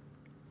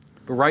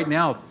But right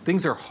now,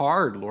 things are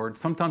hard, Lord.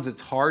 Sometimes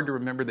it's hard to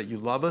remember that you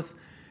love us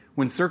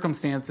when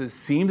circumstances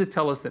seem to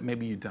tell us that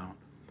maybe you don't.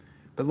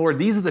 But Lord,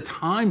 these are the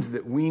times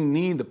that we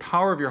need the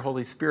power of your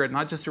Holy Spirit,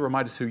 not just to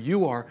remind us who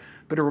you are,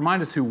 but to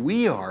remind us who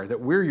we are,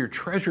 that we're your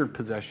treasured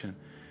possession,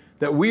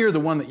 that we are the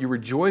one that you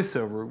rejoice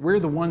over. We're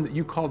the one that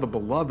you call the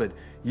beloved.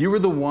 You are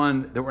the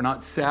one that were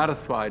not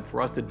satisfied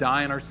for us to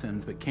die in our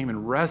sins, but came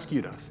and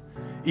rescued us.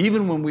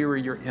 Even when we were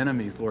your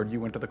enemies, Lord, you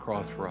went to the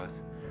cross for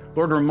us.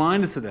 Lord,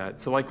 remind us of that,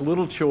 so like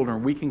little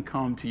children, we can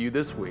come to you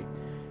this week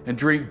and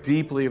drink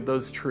deeply of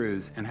those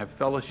truths and have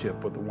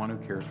fellowship with the one who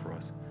cares for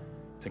us.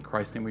 It's in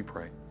Christ's name we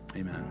pray.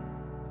 Amen.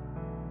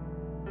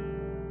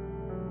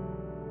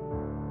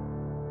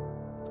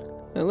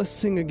 And let's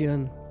sing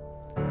again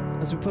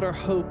as we put our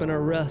hope and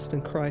our rest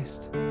in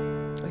Christ,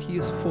 that he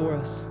is for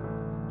us,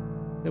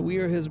 that we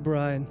are his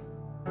bride,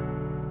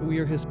 that we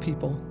are his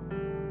people.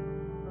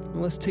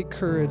 And let's take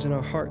courage in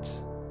our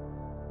hearts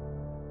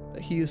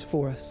that he is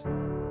for us.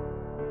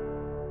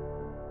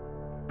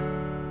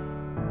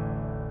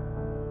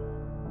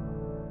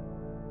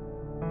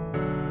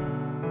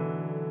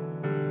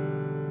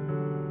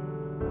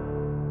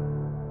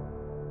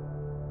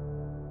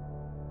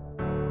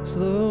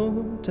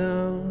 Slow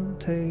down,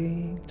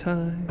 take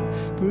time,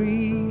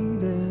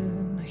 breathe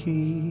in,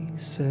 he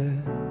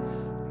said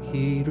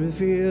he'd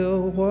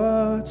reveal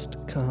what's to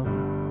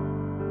come.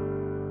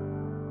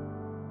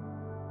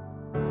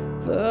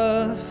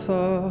 The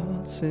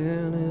thoughts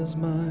in his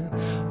mind,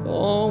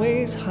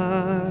 always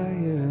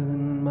higher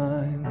than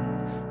mine,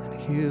 and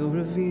he'll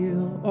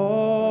reveal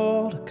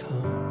all to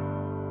come.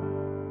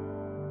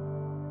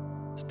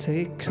 So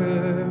take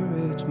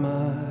courage,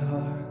 my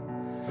heart.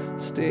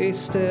 Stay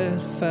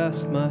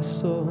steadfast, my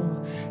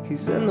soul.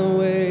 He's in the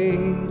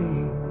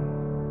waiting.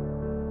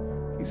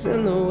 He's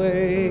in the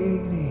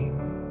waiting.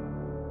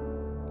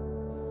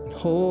 And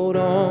hold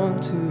on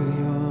to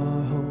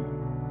your hope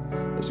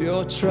as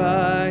your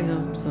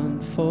triumphs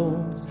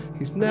unfolds.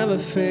 He's never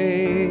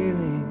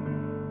failing.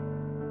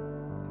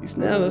 He's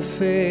never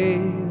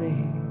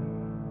failing.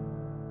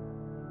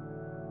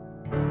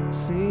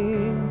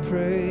 Sing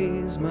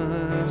praise,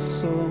 my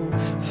soul.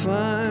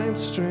 Find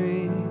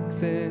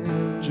strength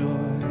and joy.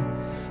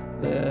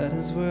 Let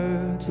his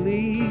words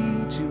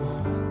lead you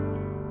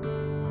on.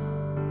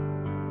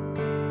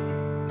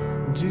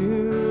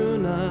 Do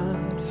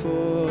not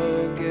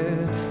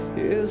forget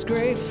his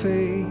great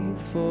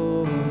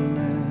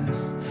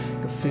faithfulness.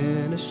 He'll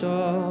finish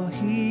all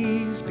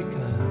he's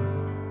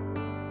begun.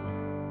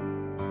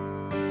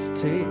 So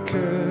take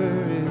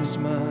courage,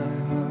 my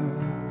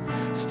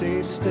heart.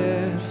 Stay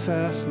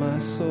steadfast, my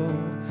soul.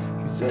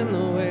 He's in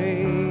the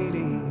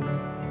waiting.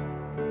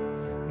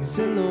 He's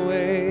in the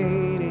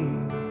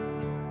waiting.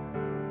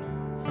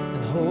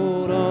 And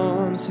hold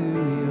on to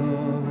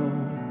your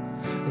hope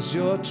as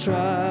your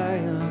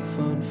triumph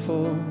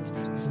unfolds.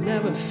 He's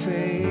never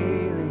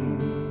failing.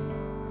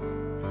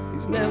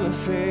 He's never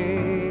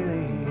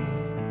failing.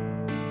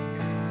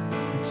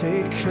 And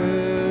take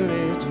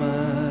courage,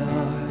 my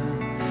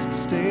heart.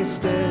 Stay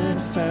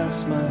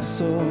steadfast, my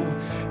soul.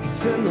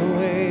 He's in the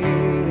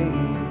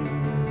waiting.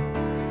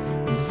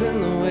 He's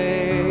in the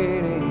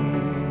waiting.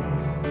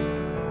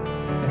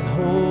 And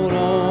hold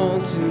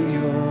on to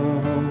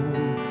your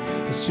hope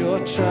as your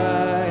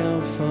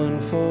triumph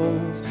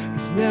unfolds.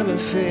 He's never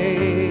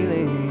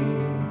failing.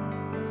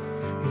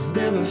 He's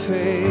never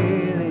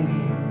failing.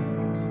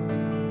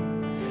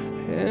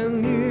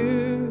 And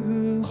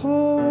you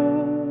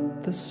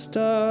hold the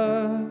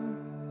stars,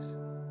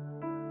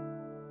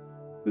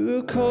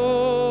 who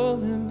call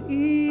them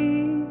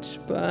each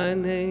by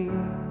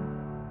name,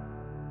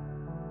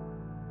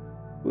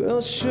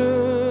 will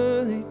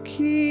surely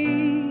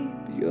keep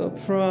your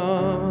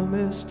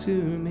promise to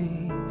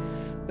me,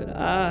 that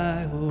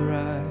I will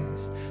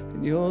rise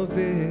in your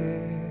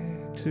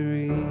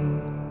victory.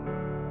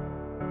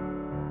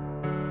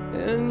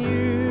 And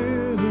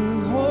you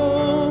who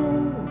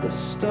hold the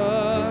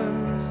stars,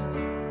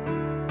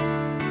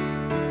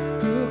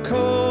 who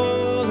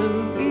call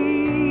them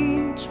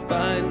each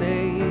by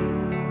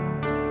name,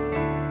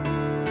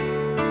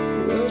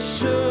 will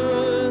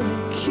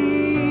surely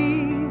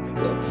keep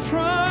your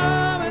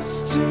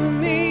promise to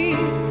me,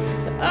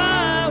 that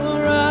I will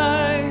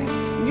rise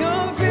in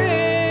your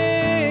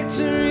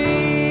victory.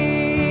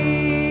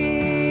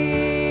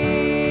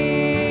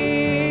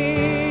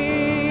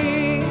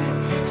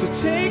 So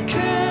take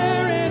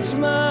courage,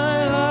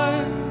 my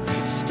heart.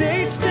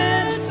 Stay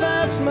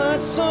steadfast, my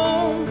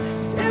soul.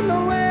 He's in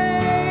the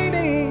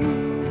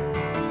waiting.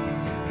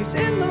 He's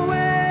in the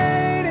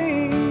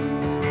waiting.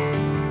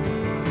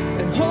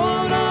 And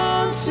hold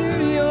on to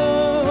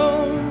your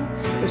hope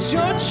as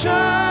your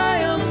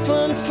triumph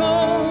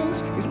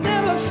unfolds. He's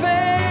never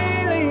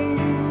failing.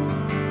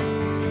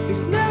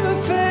 He's never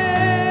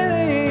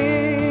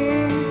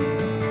failing.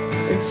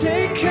 And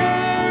take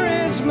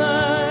courage,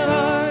 my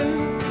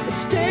heart.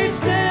 Stay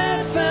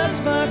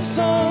steadfast, my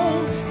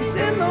soul. He's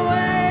in the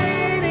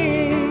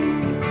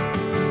waiting.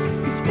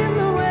 He's in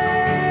the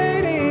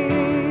waiting.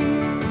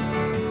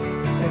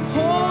 And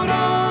hold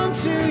on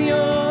to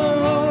your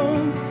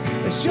hope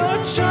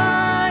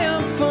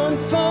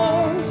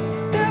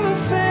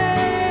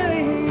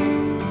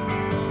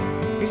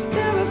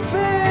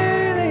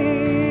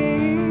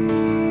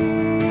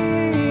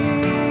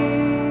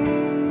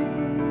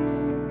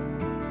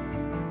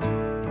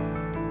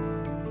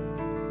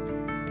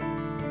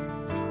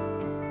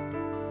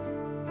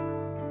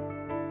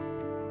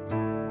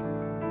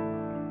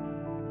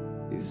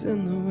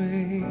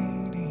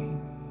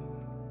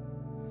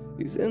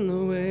He's in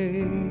the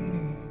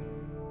waiting.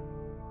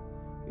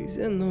 He's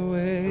in the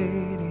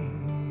waiting.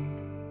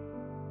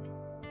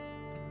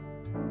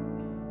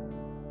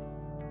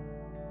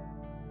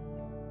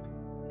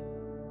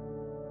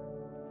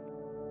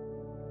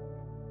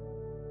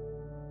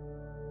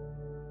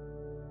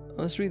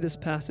 Let's read this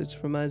passage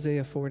from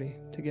Isaiah 40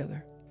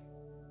 together.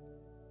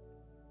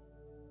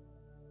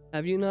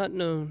 Have you not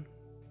known?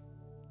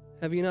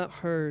 Have you not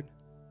heard?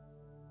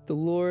 The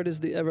Lord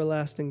is the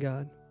everlasting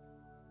God,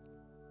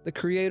 the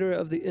creator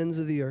of the ends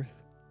of the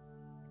earth.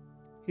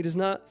 He does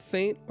not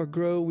faint or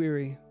grow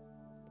weary.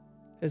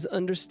 His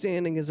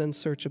understanding is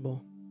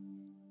unsearchable.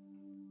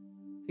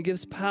 He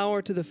gives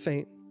power to the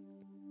faint,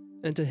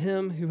 and to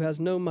him who has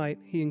no might,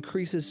 he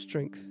increases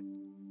strength.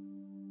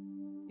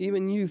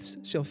 Even youths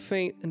shall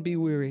faint and be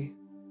weary,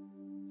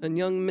 and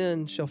young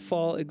men shall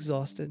fall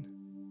exhausted.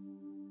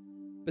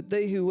 But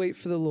they who wait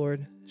for the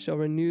Lord shall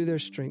renew their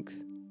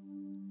strength.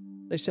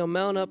 They shall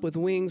mount up with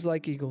wings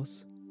like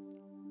eagles.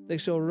 They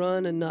shall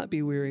run and not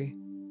be weary.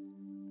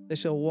 They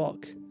shall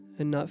walk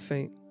and not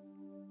faint.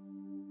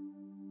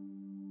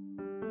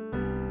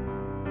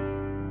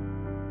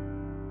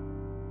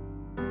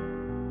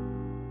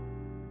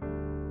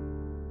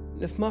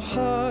 If my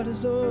heart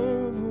is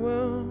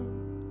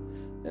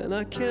overwhelmed and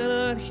I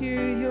cannot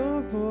hear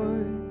your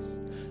voice,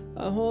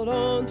 I hold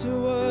on to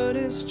what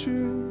is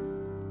true,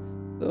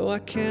 though I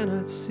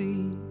cannot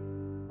see.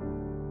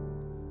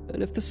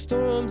 And if the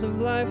storms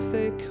of life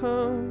they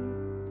come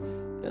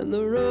and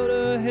the road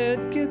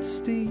ahead gets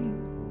steep,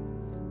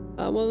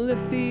 I will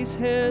lift these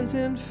hands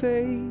in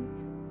faith.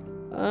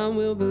 I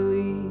will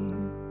believe.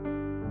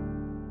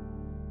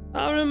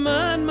 I'll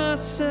remind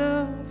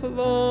myself of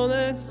all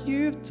that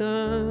you've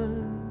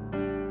done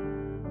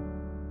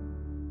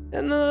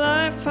and the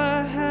life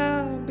I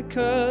have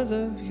because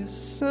of your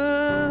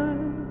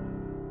Son.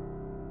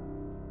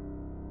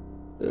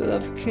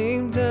 Love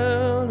came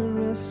down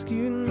and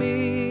rescued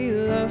me.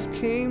 Love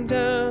came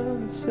down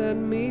and set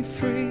me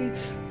free.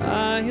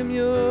 I am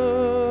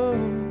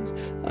yours.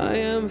 I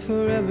am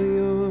forever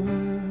yours.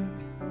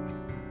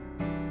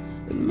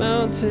 And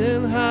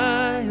mountain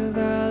high, a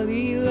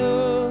valley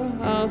low,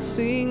 I'll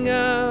sing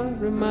out,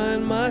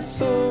 remind my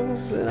soul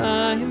that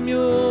I am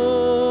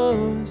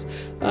yours.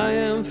 I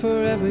am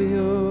forever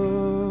yours.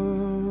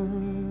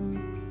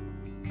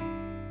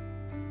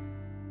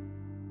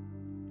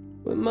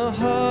 When my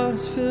heart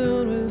is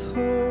filled with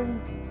hope,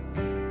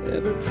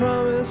 every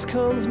promise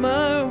comes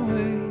my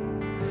way.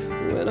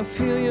 When I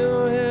feel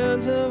your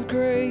hands of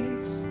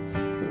grace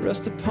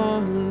rest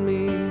upon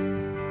me,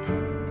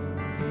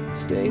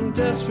 staying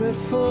desperate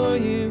for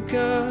you,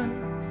 God,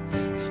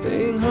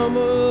 staying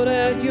humbled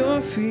at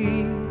your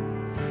feet,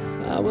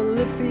 I will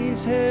lift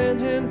these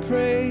hands in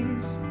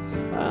praise.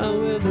 I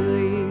will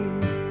believe.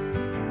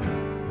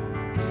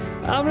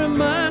 I'll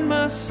remind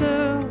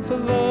myself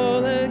of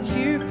all that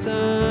you've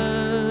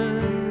done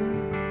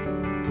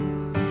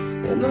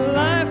and the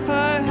life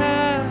I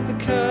have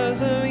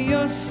because of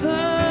your Son.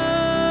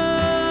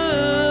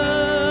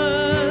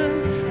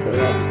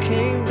 Love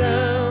came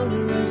down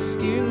and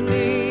rescued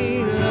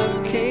me.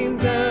 Love came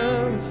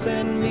down and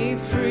set me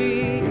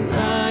free. And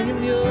I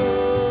am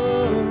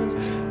yours.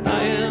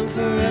 I am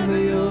forever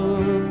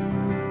yours.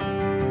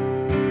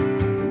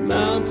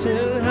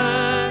 Mountain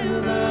high,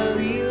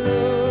 valley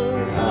low,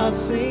 I'll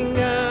sing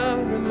out,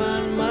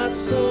 remind my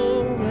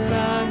soul that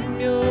I am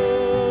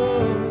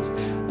yours.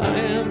 I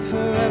am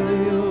forever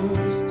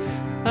yours.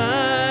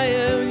 I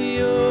am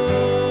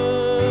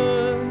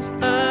yours.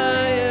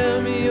 I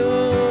am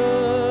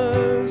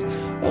yours.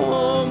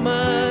 All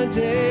my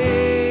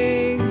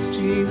days,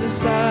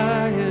 Jesus,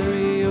 I am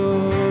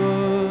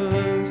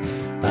yours.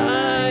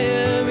 I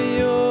am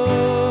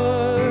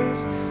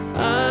yours.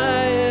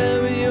 I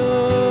am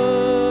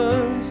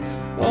yours.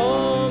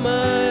 All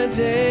my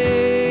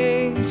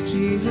days,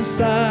 Jesus,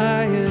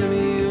 I am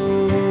yours.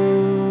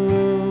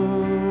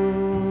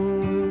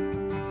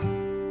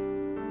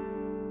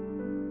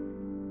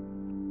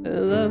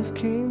 And love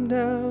came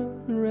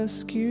down and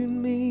rescued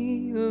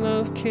me.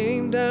 Love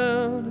came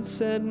down and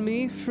set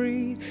me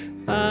free.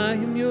 I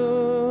am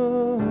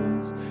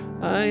yours.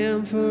 I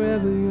am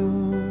forever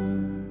yours.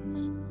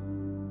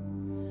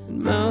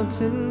 And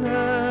mountain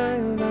high,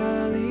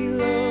 valley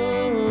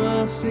low,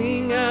 I'll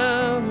sing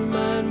out,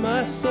 remind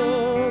my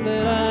soul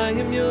that I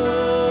am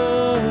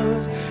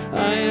yours.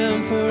 I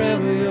am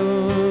forever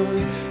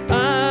yours.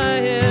 I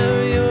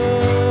am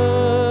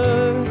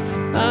yours.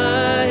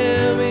 I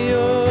am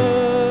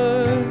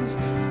yours.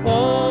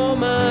 All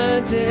my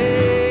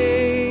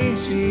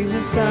days,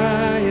 Jesus,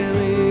 I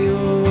am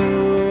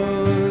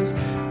yours.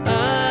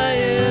 I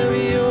am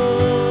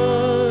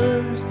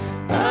yours.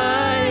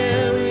 I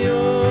am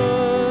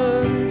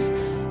yours.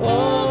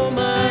 All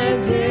my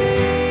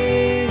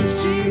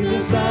days,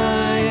 Jesus,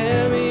 I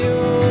am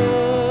yours.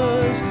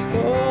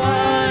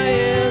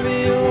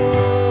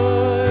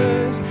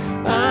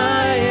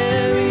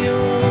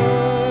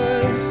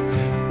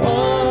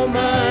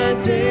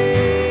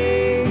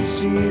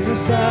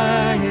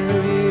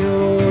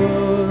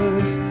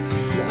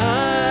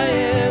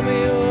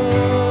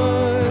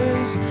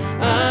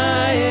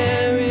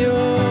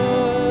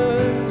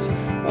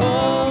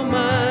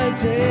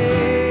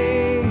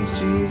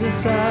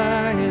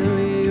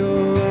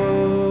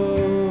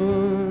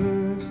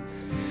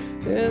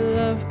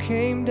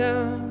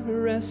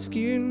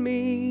 rescued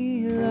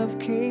me. Love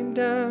came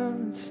down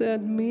and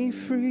set me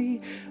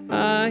free.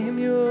 I am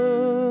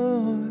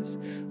yours.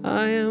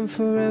 I am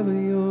forever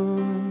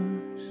yours.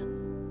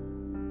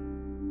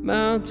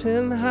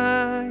 Mountain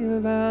high or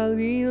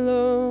valley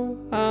low,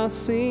 I'll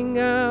sing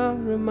out,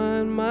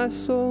 remind my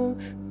soul,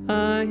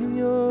 I am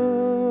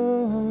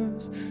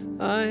yours.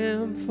 I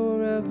am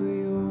forever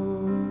yours.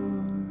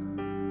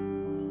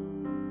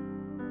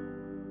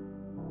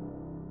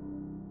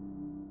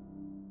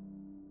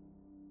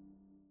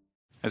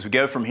 As we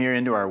go from here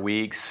into our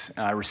weeks,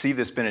 receive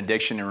this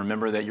benediction and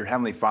remember that your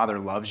Heavenly Father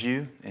loves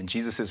you and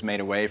Jesus has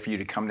made a way for you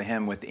to come to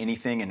Him with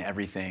anything and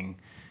everything.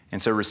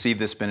 And so receive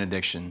this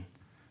benediction.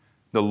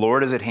 The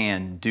Lord is at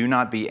hand. Do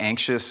not be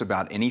anxious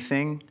about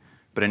anything,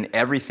 but in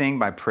everything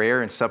by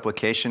prayer and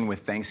supplication with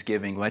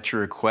thanksgiving, let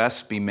your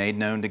requests be made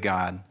known to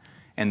God.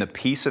 And the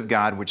peace of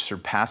God, which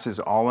surpasses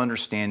all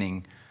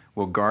understanding,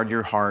 will guard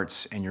your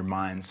hearts and your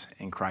minds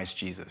in Christ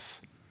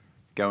Jesus.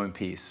 Go in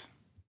peace.